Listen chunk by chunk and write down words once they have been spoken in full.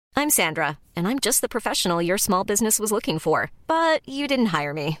I'm Sandra, and I'm just the professional your small business was looking for. But you didn't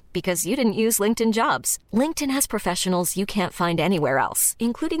hire me because you didn't use LinkedIn Jobs. LinkedIn has professionals you can't find anywhere else,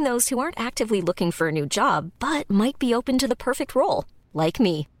 including those who aren't actively looking for a new job, but might be open to the perfect role, like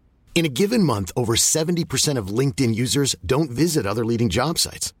me. In a given month, over 70% of LinkedIn users don't visit other leading job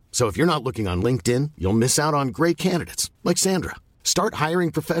sites. So if you're not looking on LinkedIn, you'll miss out on great candidates like Sandra. Start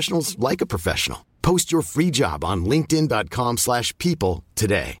hiring professionals like a professional. Post your free job on linkedin.com/people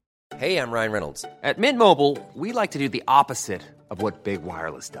today. Hey, I'm Ryan Reynolds. At Mint Mobile, we like to do the opposite of what Big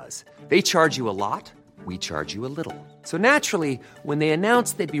Wireless does. They charge you a lot, we charge you a little. So naturally, when they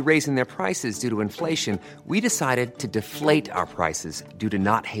announced they'd be raising their prices due to inflation, we decided to deflate our prices due to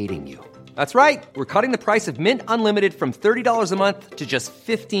not hating you. That's right. We're cutting the price of Mint Unlimited from $30 a month to just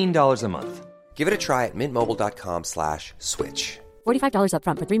 $15 a month. Give it a try at mintmobile.com/switch. $45 up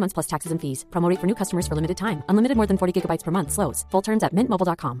front for 3 months plus taxes and fees. Promo rate for new customers for limited time. Unlimited more than 40 gigabytes per month. Slows full terms at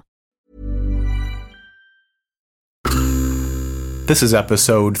mintmobile.com. This is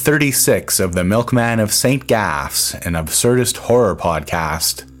episode 36 of The Milkman of St. Gaff's, an absurdist horror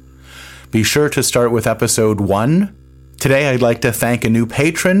podcast. Be sure to start with episode 1. Today I'd like to thank a new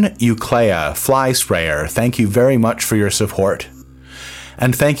patron, Euclea Fly Sprayer. Thank you very much for your support.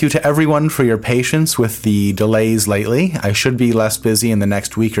 And thank you to everyone for your patience with the delays lately. I should be less busy in the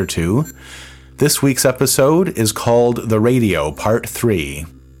next week or two. This week's episode is called The Radio Part 3.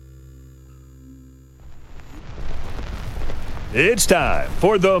 It's time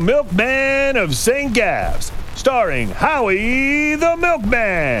for The Milkman of St. Gaff's, starring Howie the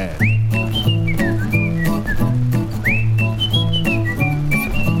Milkman.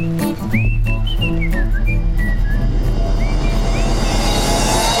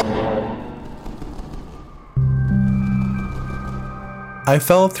 I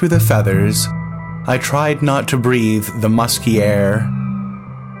fell through the feathers. I tried not to breathe the musky air.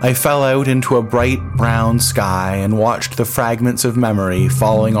 I fell out into a bright brown sky and watched the fragments of memory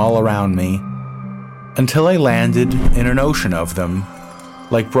falling all around me, until I landed in an ocean of them,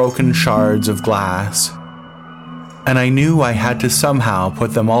 like broken shards of glass. And I knew I had to somehow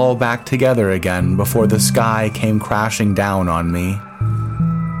put them all back together again before the sky came crashing down on me.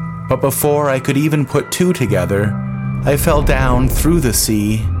 But before I could even put two together, I fell down through the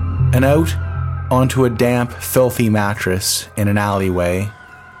sea and out onto a damp, filthy mattress in an alleyway.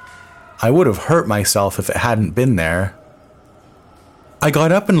 I would have hurt myself if it hadn't been there. I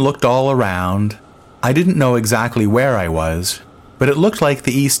got up and looked all around. I didn't know exactly where I was, but it looked like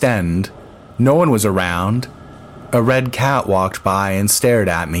the East End. No one was around. A red cat walked by and stared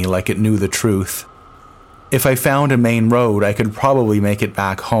at me like it knew the truth. If I found a main road, I could probably make it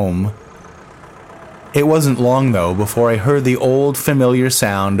back home. It wasn't long, though, before I heard the old, familiar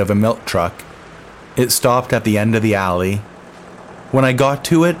sound of a milk truck. It stopped at the end of the alley. When I got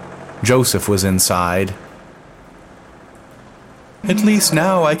to it, Joseph was inside. "At least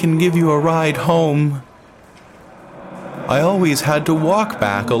now I can give you a ride home. I always had to walk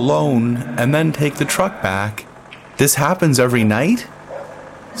back alone and then take the truck back. This happens every night?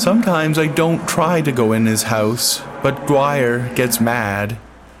 Sometimes I don't try to go in his house, but Dwyer gets mad."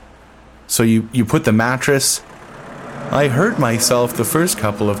 "So you put the mattress?" "I hurt myself the first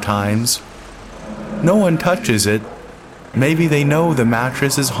couple of times. No one touches it. Maybe they know the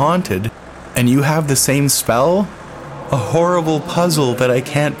mattress is haunted. And you have the same spell? A horrible puzzle that I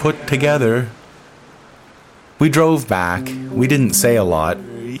can't put together." We drove back. We didn't say a lot.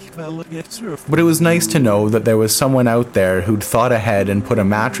 But it was nice to know that there was someone out there who'd thought ahead and put a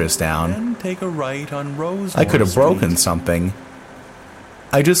mattress down. Take a right on Rosemore I could have broken something.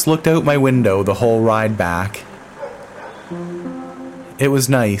 I just looked out my window the whole ride back. It was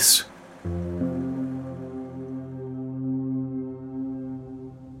nice.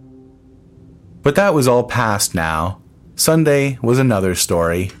 But that was all past now. Sunday was another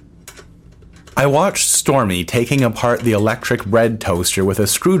story. I watched Stormy taking apart the electric bread toaster with a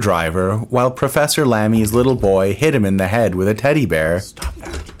screwdriver while Professor Lammy's little boy hit him in the head with a teddy bear. Stop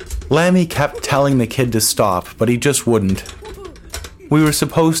that. Lammy kept telling the kid to stop, but he just wouldn't. We were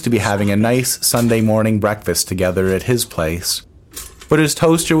supposed to be having a nice Sunday morning breakfast together at his place. But his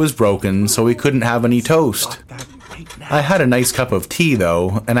toaster was broken, so we couldn't have any toast. I had a nice cup of tea,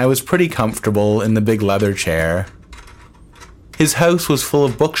 though, and I was pretty comfortable in the big leather chair. His house was full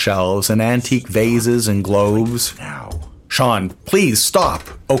of bookshelves and antique vases and globes. Sean, please stop.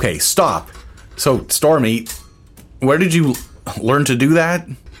 Okay, stop. So, Stormy, where did you learn to do that?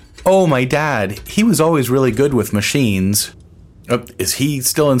 Oh, my dad. He was always really good with machines. Is he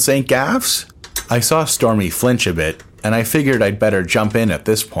still in St. Gaff's? I saw Stormy flinch a bit, and I figured I'd better jump in at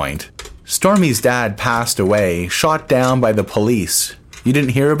this point. Stormy's dad passed away, shot down by the police. You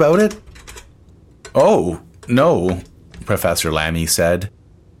didn't hear about it?" "Oh, no," Professor Lammy said.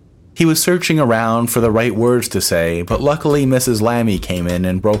 He was searching around for the right words to say, but luckily Mrs. Lammy came in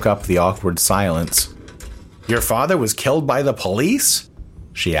and broke up the awkward silence. "Your father was killed by the police?"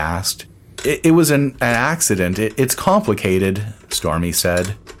 she asked. It was an accident. It's complicated," Stormy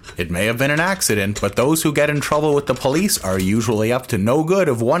said. "It may have been an accident, but those who get in trouble with the police are usually up to no good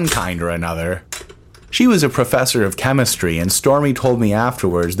of one kind or another." She was a professor of chemistry, and Stormy told me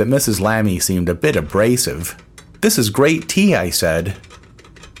afterwards that Mrs. Lammy seemed a bit abrasive. "This is great tea," I said.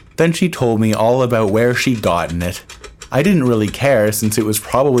 Then she told me all about where she'd gotten it. I didn't really care since it was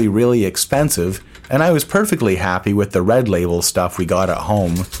probably really expensive, and I was perfectly happy with the Red Label stuff we got at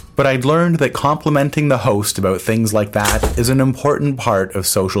home. But I'd learned that complimenting the host about things like that is an important part of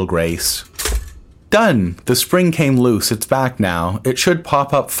social grace. "Done! The spring came loose. It's back now. It should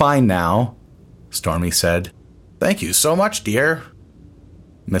pop up fine now," Stormy said. "Thank you so much, dear."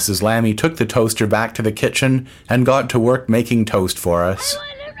 Mrs. Lammy took the toaster back to the kitchen and got to work making toast for us.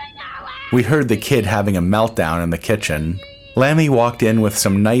 We heard the kid having a meltdown in the kitchen. Lammy walked in with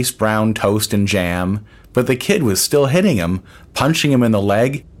some nice brown toast and jam, but the kid was still hitting him, punching him in the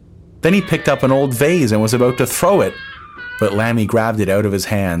leg. Then he picked up an old vase and was about to throw it, but Lammy grabbed it out of his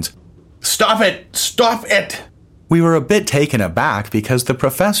hands. "Stop it! Stop it!" We were a bit taken aback because the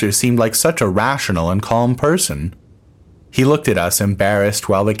professor seemed like such a rational and calm person. He looked at us embarrassed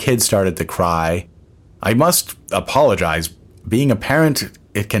while the kid started to cry. "I must apologize. Being a parent,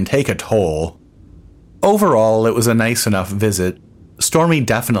 it can take a toll." Overall, it was a nice enough visit. Stormy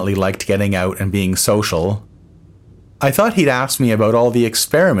definitely liked getting out and being social. I thought he'd ask me about all the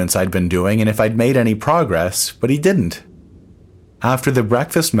experiments I'd been doing and if I'd made any progress, but he didn't. After the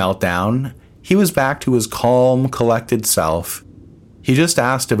breakfast meltdown, he was back to his calm, collected self. He just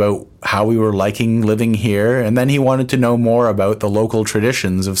asked about how we were liking living here, and then he wanted to know more about the local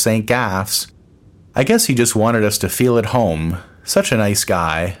traditions of St. Gaff's. I guess he just wanted us to feel at home. Such a nice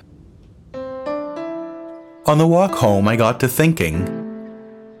guy. On the walk home, I got to thinking,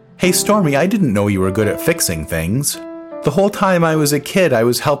 "Hey Stormy, I didn't know you were good at fixing things. The whole time I was a kid, I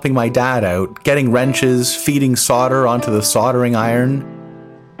was helping my dad out, getting wrenches, feeding solder onto the soldering iron."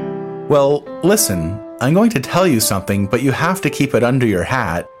 "Well, listen, I'm going to tell you something, but you have to keep it under your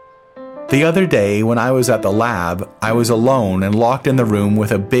hat. The other day, when I was at the lab, I was alone and locked in the room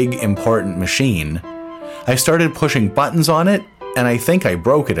with a big, important machine. I started pushing buttons on it, and I think I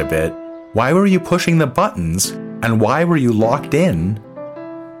broke it a bit. Why were you pushing the buttons? And why were you locked in?"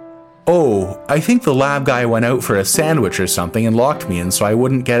 "Oh, I think the lab guy went out for a sandwich or something and locked me in so I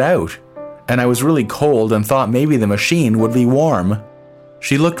wouldn't get out. And I was really cold and thought maybe the machine would be warm."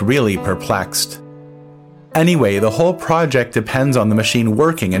 She looked really perplexed. "Anyway, the whole project depends on the machine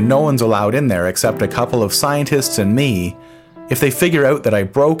working and no one's allowed in there except a couple of scientists and me. If they figure out that I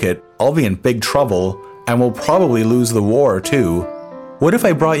broke it, I'll be in big trouble, and we'll probably lose the war too. What if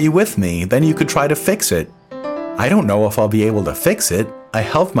I brought you with me? Then you could try to fix it." "I don't know if I'll be able to fix it. I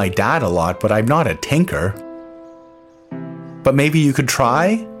helped my dad a lot, but I'm not a tinker." "But maybe you could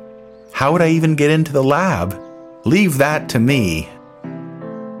try? How would I even get into the lab? Leave that to me."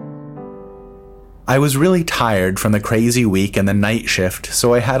 I was really tired from the crazy week and the night shift,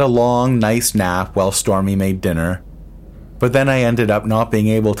 so I had a long, nice nap while Stormy made dinner. But then I ended up not being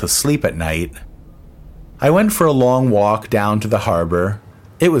able to sleep at night. I went for a long walk down to the harbor.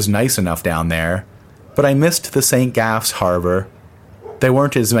 It was nice enough down there, but I missed the St. Gaff's harbor. There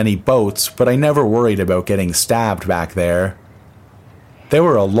weren't as many boats, but I never worried about getting stabbed back there. There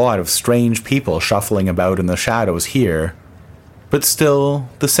were a lot of strange people shuffling about in the shadows here. But still,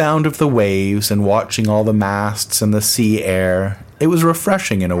 the sound of the waves and watching all the masts and the sea air, it was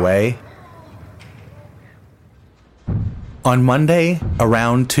refreshing in a way. On Monday,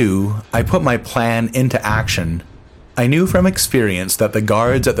 around 2, I put my plan into action. I knew from experience that the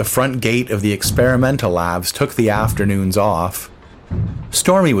guards at the front gate of the experimental labs took the afternoons off.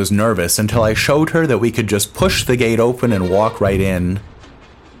 Stormy was nervous until I showed her that we could just push the gate open and walk right in.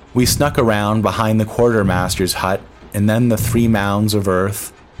 We snuck around behind the quartermaster's hut, and then the 3 mounds of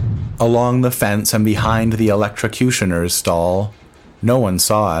earth, along the fence and behind the electrocutioner's stall. No one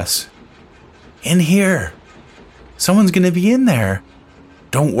saw us. "In here! Someone's gonna be in there!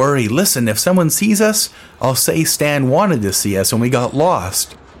 Don't worry, listen, if someone sees us, I'll say Stan wanted to see us and we got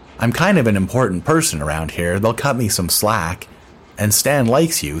lost. I'm kind of an important person around here, they'll cut me some slack. And Stan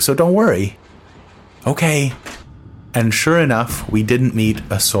likes you, so don't worry." "Okay." And sure enough, we didn't meet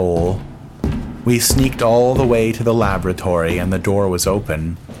a soul. We sneaked all the way to the laboratory and the door was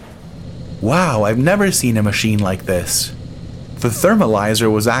open. Wow, I've never seen a machine like this. The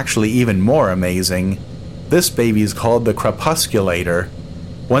thermalizer was actually even more amazing. This baby's called the Crepusculator.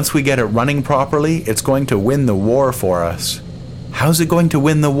 Once we get it running properly, it's going to win the war for us. How's it going to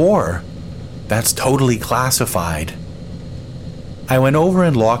win the war? That's totally classified. I went over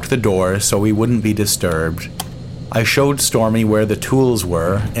and locked the door so we wouldn't be disturbed. I showed Stormy where the tools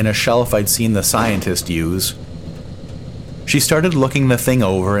were in a shelf I'd seen the scientist use. She started looking the thing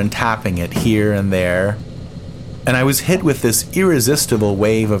over and tapping it here and there, and I was hit with this irresistible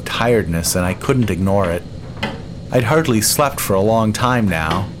wave of tiredness and I couldn't ignore it. I'd hardly slept for a long time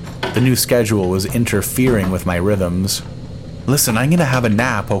now. The new schedule was interfering with my rhythms. Listen, I'm gonna have a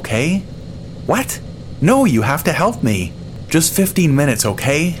nap, okay? What? No, you have to help me. Just 15 minutes,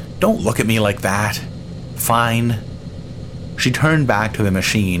 okay? Don't look at me like that. Fine. She turned back to the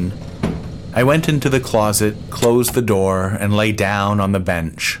machine. I went into the closet, closed the door, and lay down on the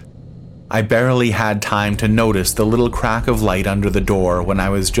bench. I barely had time to notice the little crack of light under the door when I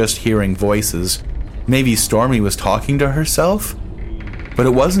was just hearing voices. Maybe Stormy was talking to herself? But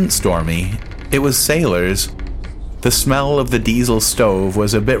it wasn't Stormy. It was sailors. The smell of the diesel stove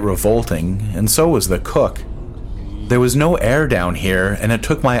was a bit revolting, and so was the cook. There was no air down here, and it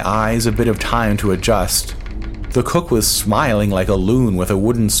took my eyes a bit of time to adjust. The cook was smiling like a loon with a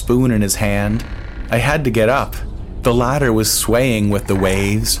wooden spoon in his hand. I had to get up. The ladder was swaying with the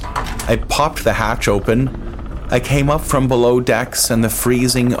waves. I popped the hatch open. I came up from below decks, and the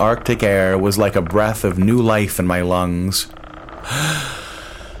freezing Arctic air was like a breath of new life in my lungs.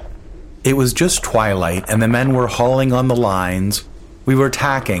 It was just twilight, and the men were hauling on the lines. We were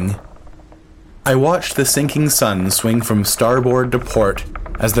tacking. I watched the sinking sun swing from starboard to port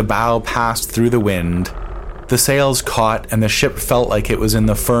as the bow passed through the wind. The sails caught, and the ship felt like it was in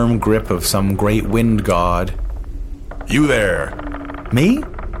the firm grip of some great wind god. You there? Me?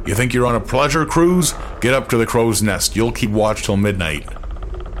 You think you're on a pleasure cruise? Get up to the Crow's Nest. You'll keep watch till midnight.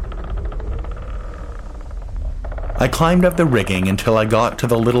 I climbed up the rigging until I got to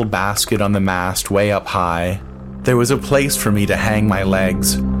the little basket on the mast way up high. There was a place for me to hang my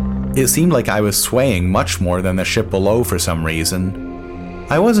legs. It seemed like I was swaying much more than the ship below for some reason.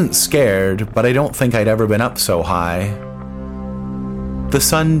 I wasn't scared, but I don't think I'd ever been up so high. The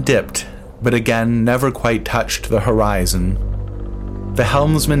sun dipped, but again never quite touched the horizon. The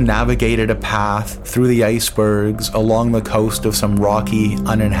helmsman navigated a path through the icebergs along the coast of some rocky,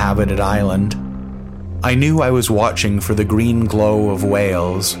 uninhabited island. I knew I was watching for the green glow of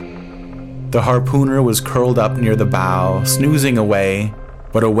whales. The harpooner was curled up near the bow, snoozing away,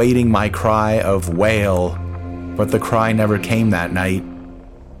 but awaiting my cry of whale. But the cry never came that night.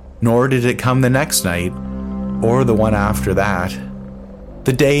 Nor did it come the next night, or the one after that.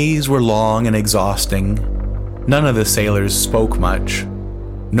 The days were long and exhausting. None of the sailors spoke much.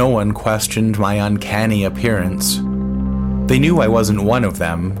 No one questioned my uncanny appearance. They knew I wasn't one of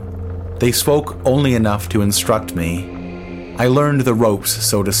them. They spoke only enough to instruct me. I learned the ropes,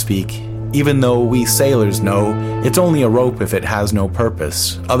 so to speak, even though we sailors know it's only a rope if it has no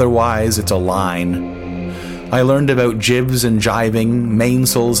purpose. Otherwise, it's a line. I learned about jibs and jibing,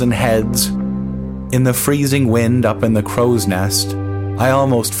 mainsails and heads. In the freezing wind up in the Crow's Nest, I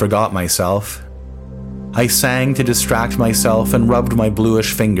almost forgot myself. I sang to distract myself and rubbed my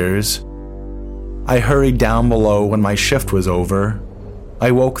bluish fingers. I hurried down below when my shift was over.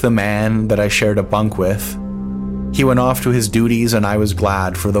 I woke the man that I shared a bunk with. He went off to his duties, and I was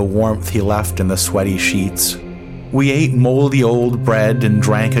glad for the warmth he left in the sweaty sheets. We ate moldy old bread and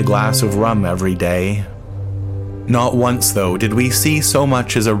drank a glass of rum every day. Not once, though, did we see so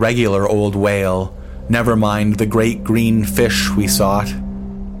much as a regular old whale, never mind the great green fish we sought.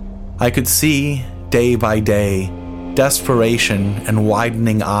 I could see, day by day, desperation and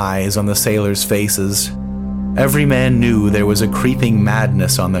widening eyes on the sailors' faces. Every man knew there was a creeping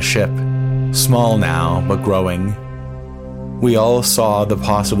madness on the ship, small now, but growing. We all saw the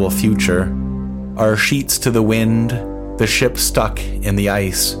possible future. Our sheets to the wind, the ship stuck in the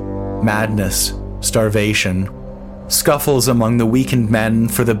ice, madness, starvation, scuffles among the weakened men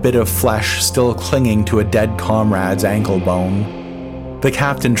for the bit of flesh still clinging to a dead comrade's ankle bone. The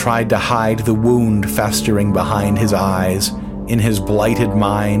captain tried to hide the wound festering behind his eyes, in his blighted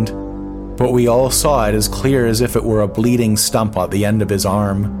mind, but we all saw it as clear as if it were a bleeding stump at the end of his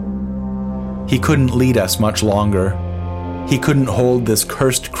arm. He couldn't lead us much longer. He couldn't hold this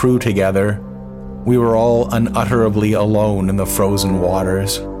cursed crew together. We were all unutterably alone in the frozen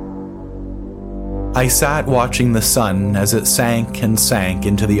waters. I sat watching the sun as it sank and sank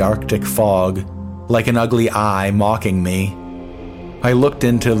into the Arctic fog, like an ugly eye mocking me. I looked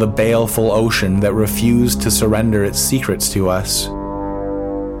into the baleful ocean that refused to surrender its secrets to us.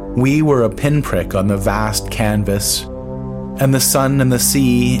 We were a pinprick on the vast canvas, and the sun and the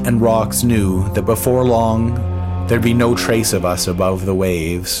sea and rocks knew that before long there'd be no trace of us above the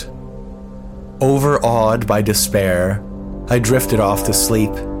waves. Overawed by despair, I drifted off to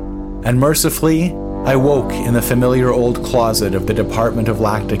sleep, and mercifully, I woke in the familiar old closet of the Department of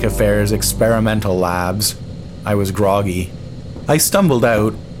Lactic Affairs experimental labs. I was groggy. I stumbled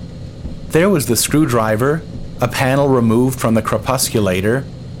out. There was the screwdriver, a panel removed from the crepusculator.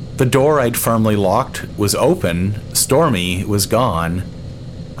 The door I'd firmly locked was open. Stormy was gone.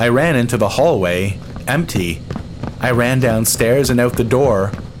 I ran into the hallway, empty. I ran downstairs and out the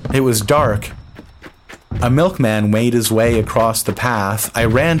door. It was dark. A milkman made his way across the path. I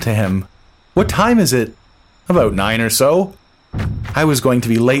ran to him. "What time is it?" "About 9 or so." I was going to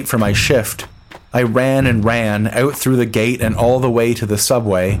be late for my shift. I ran and ran, out through the gate and all the way to the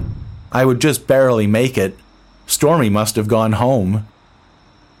subway. I would just barely make it. Stormy must have gone home.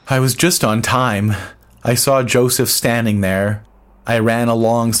 I was just on time. I saw Joseph standing there. I ran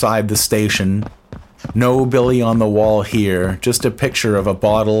alongside the station. No Billy on the wall here, just a picture of a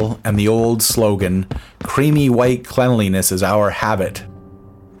bottle and the old slogan, "Creamy white cleanliness is our habit."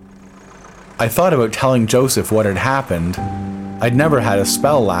 I thought about telling Joseph what had happened. I'd never had a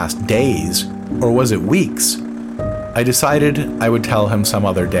spell last days, or was it weeks? I decided I would tell him some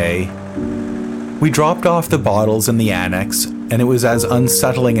other day. We dropped off the bottles in the annex, and it was as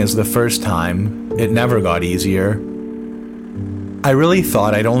unsettling as the first time. It never got easier. I really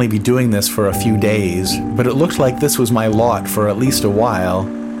thought I'd only be doing this for a few days, but it looked like this was my lot for at least a while.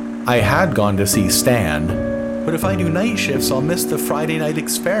 I had gone to see Stan. "But if I do night shifts, I'll miss the Friday night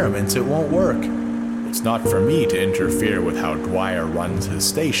experiments. It won't work." "It's not for me to interfere with how Dwyer runs his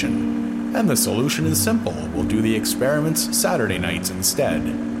station. And the solution is simple. We'll do the experiments Saturday nights instead."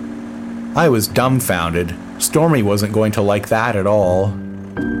 I was dumbfounded. Stormy wasn't going to like that at all.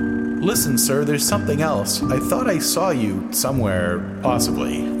 "Listen, sir, there's something else. I thought I saw you somewhere,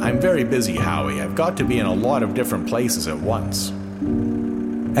 possibly. I'm very busy, Howie. I've got to be in a lot of different places at once."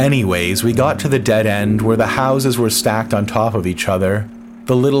 Anyways, we got to the dead end where the houses were stacked on top of each other,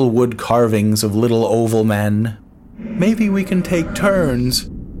 the little wood carvings of little oval men. "Maybe we can take turns.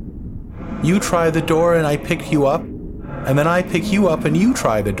 You try the door and I pick you up, and then I pick you up and you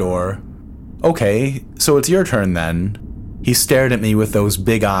try the door." "Okay, so it's your turn then." He stared at me with those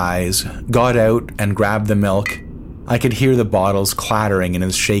big eyes, got out and grabbed the milk. I could hear the bottles clattering in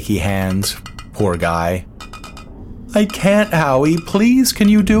his shaky hands. Poor guy. "I can't, Howie. Please, can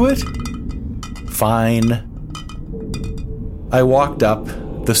you do it?" "Fine." I walked up.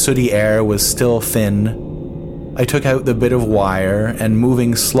 The sooty air was still thin. I took out the bit of wire and,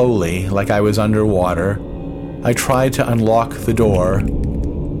 moving slowly like I was underwater, I tried to unlock the door.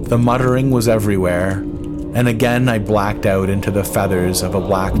 The muttering was everywhere, and again I blacked out into the feathers of a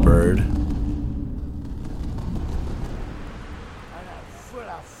blackbird.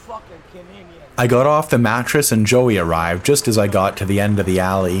 I got off the mattress and Joey arrived just as I got to the end of the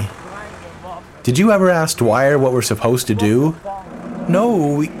alley. "Did you ever ask Dwyer what we're supposed to do?"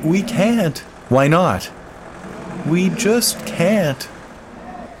 "No, we can't." "Why not?" "We just can't."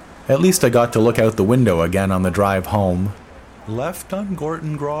 At least I got to look out the window again on the drive home. Left on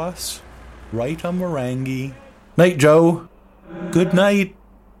Gorton Gross, right on Morangi. "Night, Joe." "Good night,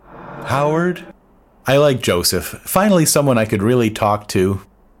 Howard." I liked Joseph. Finally someone I could really talk to.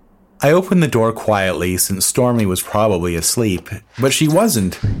 I opened the door quietly since Stormy was probably asleep, but she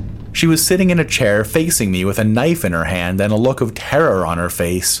wasn't. She was sitting in a chair facing me with a knife in her hand and a look of terror on her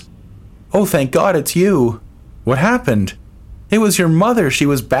face. "Oh, thank God it's you." "What happened?" "It was your mother. She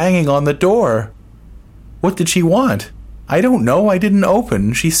was banging on the door." "What did she want?" "I don't know. I didn't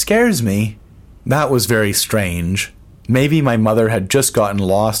open. She scares me." That was very strange. Maybe my mother had just gotten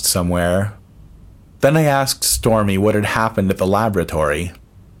lost somewhere. Then I asked Stormy what had happened at the laboratory.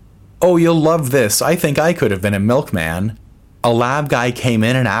 "Oh, you'll love this. I think I could have been a milkman. A lab guy came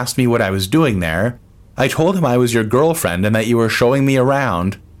in and asked me what I was doing there. I told him I was your girlfriend and that you were showing me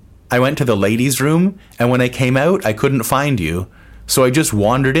around. I went to the ladies' room, and when I came out, I couldn't find you, so I just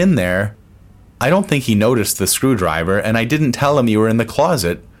wandered in there. I don't think he noticed the screwdriver, and I didn't tell him you were in the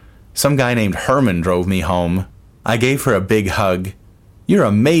closet. Some guy named Herman drove me home." I gave her a big hug. "You're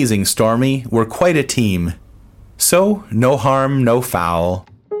amazing, Stormy. We're quite a team." So, no harm, no foul.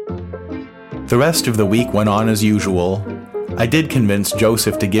 The rest of the week went on as usual. I did convince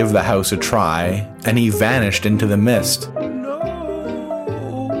Joseph to give the house a try, and he vanished into the mist.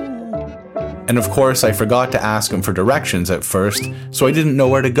 And of course, I forgot to ask him for directions at first, so I didn't know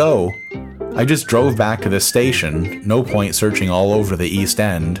where to go. I just drove back to the station, no point searching all over the East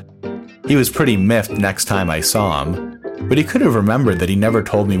End. He was pretty miffed next time I saw him, but he could have remembered that he never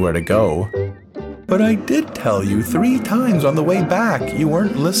told me where to go. But I did tell you 3 times on the way back. You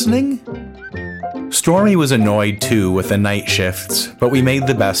weren't listening? Stormy was annoyed too with the night shifts, but we made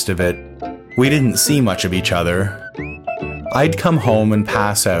the best of it. We didn't see much of each other. I'd come home and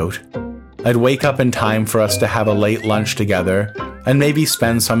pass out. I'd wake up in time for us to have a late lunch together and maybe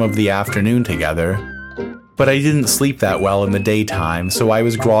spend some of the afternoon together. But I didn't sleep that well in the daytime, so I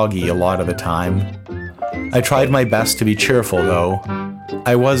was groggy a lot of the time. I tried my best to be cheerful though.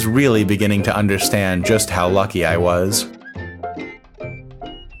 I was really beginning to understand just how lucky I was.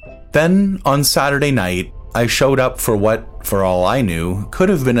 Then, on Saturday night, I showed up for what, for all I knew, could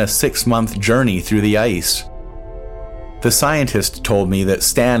have been a 6-month journey through the ice. The scientist told me that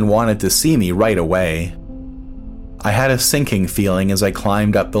Stan wanted to see me right away. I had a sinking feeling as I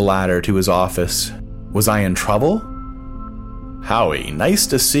climbed up the ladder to his office. Was I in trouble? Howie, nice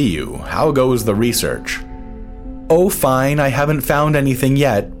to see you. How goes the research? Oh, fine, I haven't found anything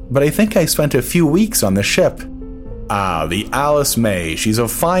yet, but I think I spent a few weeks on the ship. Ah, the Alice May. She's a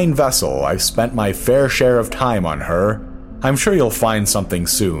fine vessel. I've spent my fair share of time on her. I'm sure you'll find something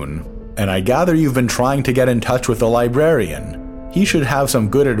soon. And I gather you've been trying to get in touch with the librarian. He should have some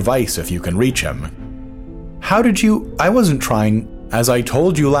good advice if you can reach him. How did you... I wasn't trying... As I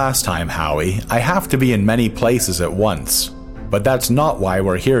told you last time, Howie, I have to be in many places at once. But that's not why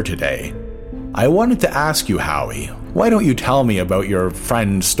we're here today. I wanted to ask you, Howie, why don't you tell me about your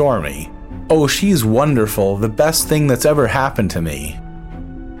friend Stormy? Oh, she's wonderful, the best thing that's ever happened to me.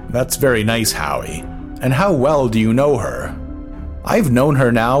 That's very nice, Howie. And how well do you know her? I've known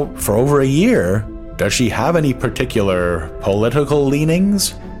her now for over a year. Does she have any particular political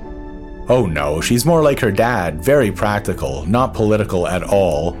leanings? Oh no, she's more like her dad, very practical, not political at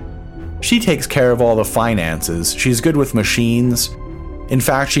all. She takes care of all the finances, she's good with machines. In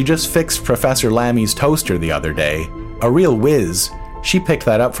fact, she just fixed Professor Lammy's toaster the other day. A real whiz. She picked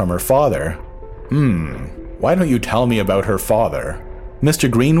that up from her father. Why don't you tell me about her father? Mr.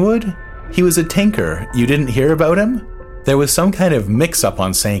 Greenwood? He was a tinker. You didn't hear about him? There was some kind of mix-up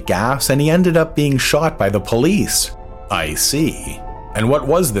on St. Gaff's and he ended up being shot by the police. I see. And what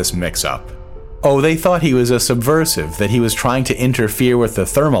was this mix-up? Oh, they thought he was a subversive, that he was trying to interfere with the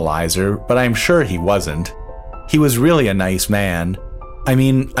thermalizer, but I'm sure he wasn't. He was really a nice man. I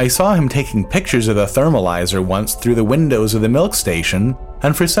mean, I saw him taking pictures of the thermalizer once through the windows of the milk station,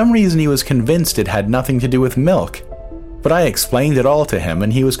 and for some reason he was convinced it had nothing to do with milk. But I explained it all to him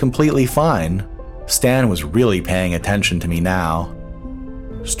and he was completely fine. Stan was really paying attention to me now.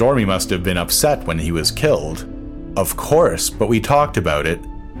 Stormy must have been upset when he was killed. Of course, but we talked about it.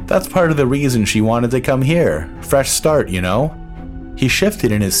 That's part of the reason she wanted to come here. Fresh start, you know? He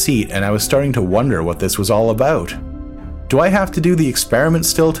shifted in his seat and I was starting to wonder what this was all about. Do I have to do the experiment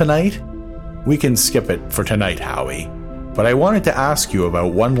still tonight? We can skip it for tonight, Howie. But I wanted to ask you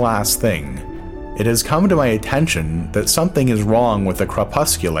about one last thing. It has come to my attention that something is wrong with the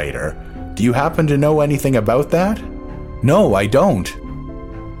crepusculator. Do you happen to know anything about that? No, I don't.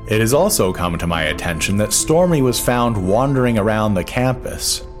 It has also come to my attention that Stormy was found wandering around the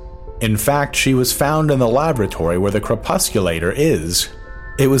campus. In fact, she was found in the laboratory where the crepusculator is.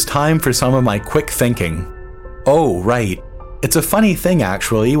 It was time for some of my quick thinking. Oh, right. It's a funny thing,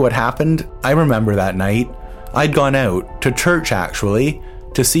 actually, what happened. I remember that night. I'd gone out, to church actually,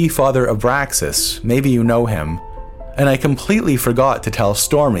 to see Father Abraxas, maybe you know him. And I completely forgot to tell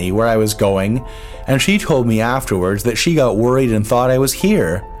Stormy where I was going, and she told me afterwards that she got worried and thought I was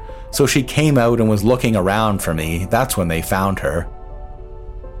here. So she came out and was looking around for me. That's when they found her.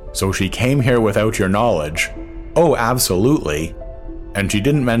 So she came here without your knowledge? Oh, absolutely. And she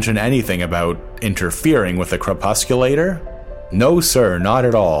didn't mention anything about interfering with the crepusculator? No, sir, not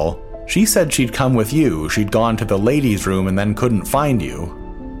at all. She said she'd come with you. She'd gone to the ladies' room and then couldn't find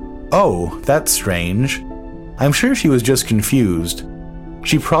you. Oh, that's strange. I'm sure she was just confused.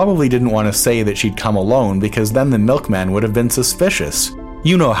 She probably didn't want to say that she'd come alone because then the milkman would have been suspicious.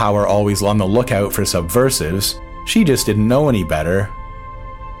 You know how we're always on the lookout for subversives. She just didn't know any better.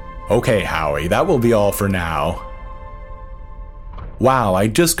 Okay, Howie, that will be all for now. Wow,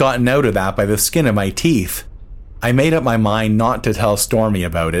 I'd just gotten out of that by the skin of my teeth. I made up my mind not to tell Stormy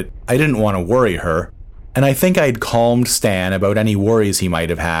about it. I didn't want to worry her. And I think I'd calmed Stan about any worries he might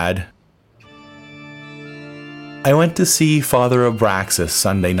have had. I went to see Father Abraxas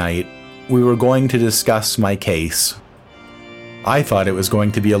Sunday night. We were going to discuss my case. I thought it was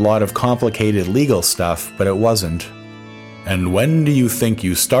going to be a lot of complicated legal stuff, but it wasn't. And when do you think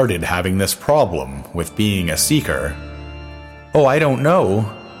you started having this problem with being a seeker? Oh, I don't know.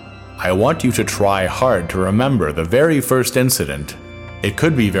 I want you to try hard to remember the very first incident. It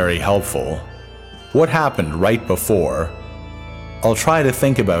could be very helpful. What happened right before? I'll try to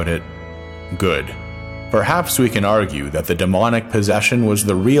think about it. Good. Perhaps we can argue that the demonic possession was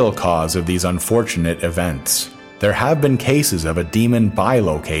the real cause of these unfortunate events. There have been cases of a demon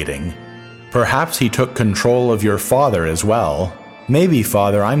bilocating. Perhaps he took control of your father as well. Maybe,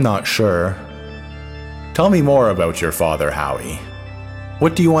 Father, I'm not sure. Tell me more about your father, Howie.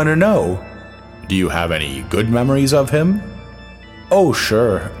 What do you want to know? Do you have any good memories of him? Oh,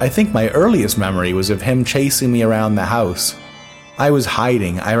 sure. I think my earliest memory was of him chasing me around the house. I was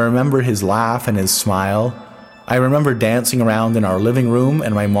hiding. I remember his laugh and his smile. I remember dancing around in our living room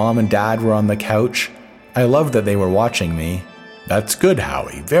and my mom and dad were on the couch. I loved that they were watching me. That's good,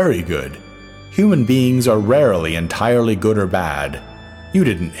 Howie. Very good. Human beings are rarely entirely good or bad. You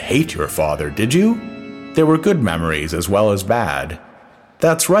didn't hate your father, did you? There were good memories as well as bad.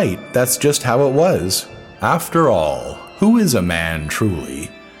 That's right. That's just how it was. After all, who is a man truly?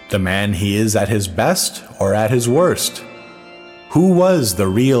 The man he is at his best or at his worst? Who was the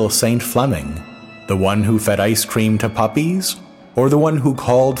real Saint Fleming? The one who fed ice cream to puppies? Or the one who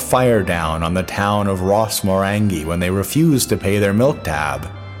called fire down on the town of Rossmorangi when they refused to pay their milk tab?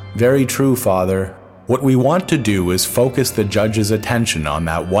 Very true, Father. What we want to do is focus the judge's attention on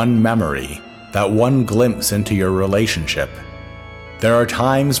that one memory, that one glimpse into your relationship. There are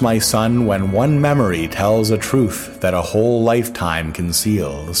times, my son, when one memory tells a truth that a whole lifetime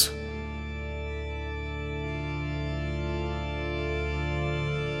conceals.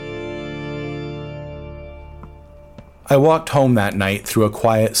 I walked home that night through a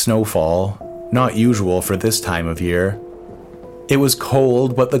quiet snowfall, not usual for this time of year. It was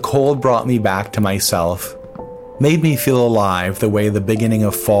cold, but the cold brought me back to myself, made me feel alive the way the beginning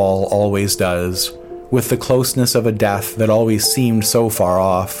of fall always does, with the closeness of a death that always seemed so far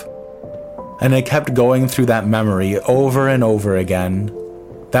off. And I kept going through that memory over and over again.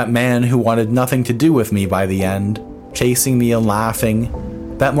 That man who wanted nothing to do with me by the end, chasing me and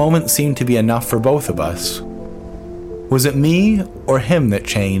laughing, that moment seemed to be enough for both of us. Was it me or him that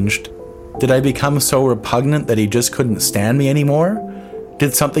changed? Did I become so repugnant that he just couldn't stand me anymore?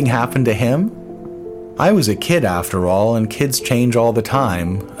 Did something happen to him? I was a kid after all, and kids change all the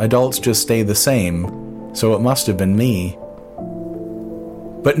time. Adults just stay the same, so it must have been me.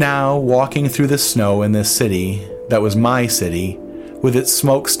 But now, walking through the snow in this city, that was my city, with its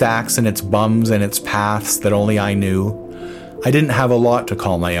smokestacks and its bums and its paths that only I knew, I didn't have a lot to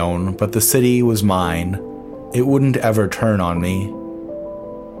call my own, but the city was mine. It wouldn't ever turn on me.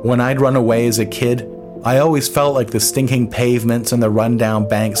 When I'd run away as a kid, I always felt like the stinking pavements and the rundown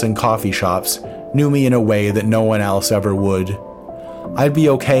banks and coffee shops knew me in a way that no one else ever would. I'd be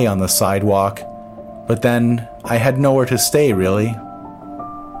okay on the sidewalk, but then I had nowhere to stay, really.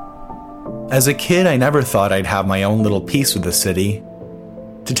 As a kid, I never thought I'd have my own little piece of the city.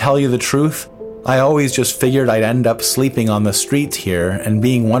 To tell you the truth, I always just figured I'd end up sleeping on the streets here and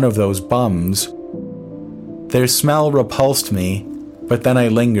being one of those bums. Their smell repulsed me, but then I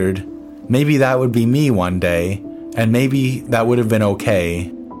lingered. Maybe that would be me one day, and maybe that would have been okay.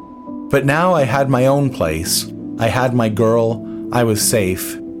 But now I had my own place. I had my girl. I was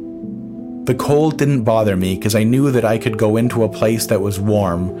safe. The cold didn't bother me because I knew that I could go into a place that was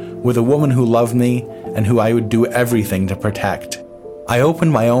warm, with a woman who loved me and who I would do everything to protect. I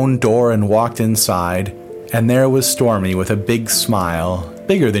opened my own door and walked inside, and there was Stormy with a big smile,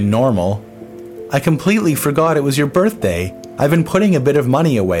 bigger than normal. I completely forgot it was your birthday. I've been putting a bit of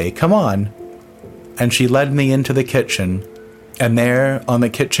money away. Come on. And she led me into the kitchen, and there, on the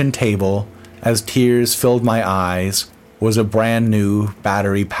kitchen table, as tears filled my eyes, was a brand new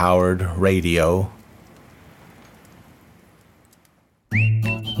battery-powered radio.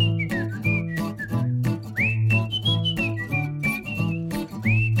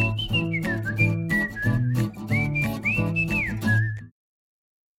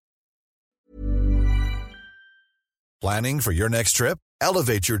 Planning for your next trip?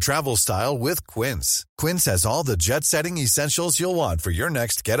 Elevate your travel style with Quince. Quince has all the jet-setting essentials you'll want for your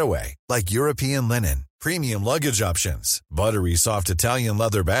next getaway, like European linen, premium luggage options, buttery soft Italian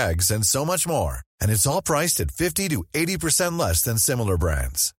leather bags, and so much more. And it's all priced at 50 to 80% less than similar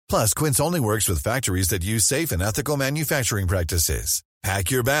brands. Plus, Quince only works with factories that use safe and ethical manufacturing practices.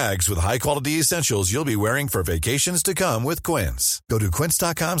 Pack your bags with high-quality essentials you'll be wearing for vacations to come with Quince. Go to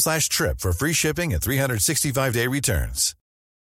quince.com/trip for free shipping and 365-day returns.